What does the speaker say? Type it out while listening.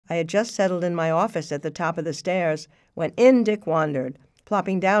I had just settled in my office at the top of the stairs when in Dick wandered,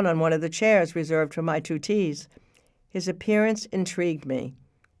 plopping down on one of the chairs reserved for my tutees. His appearance intrigued me.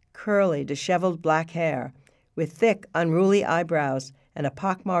 Curly, disheveled black hair, with thick, unruly eyebrows and a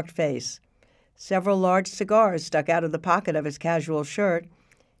pockmarked face. Several large cigars stuck out of the pocket of his casual shirt.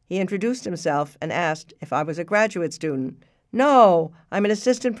 He introduced himself and asked if I was a graduate student. "No, I'm an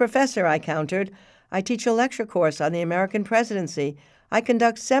assistant professor," I countered. "I teach a lecture course on the American presidency. I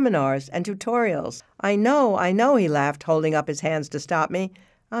conduct seminars and tutorials." I know, he laughed, holding up his hands to stop me.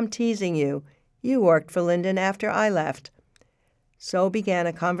 "I'm teasing you. You worked for Lyndon after I left." So began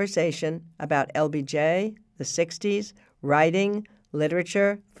a conversation about LBJ, the 60s, writing,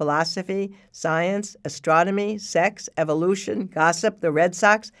 literature, philosophy, science, astronomy, sex, evolution, gossip, the Red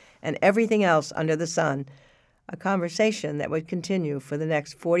Sox, and everything else under the sun. A conversation that would continue for the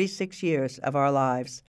next 46 years of our lives.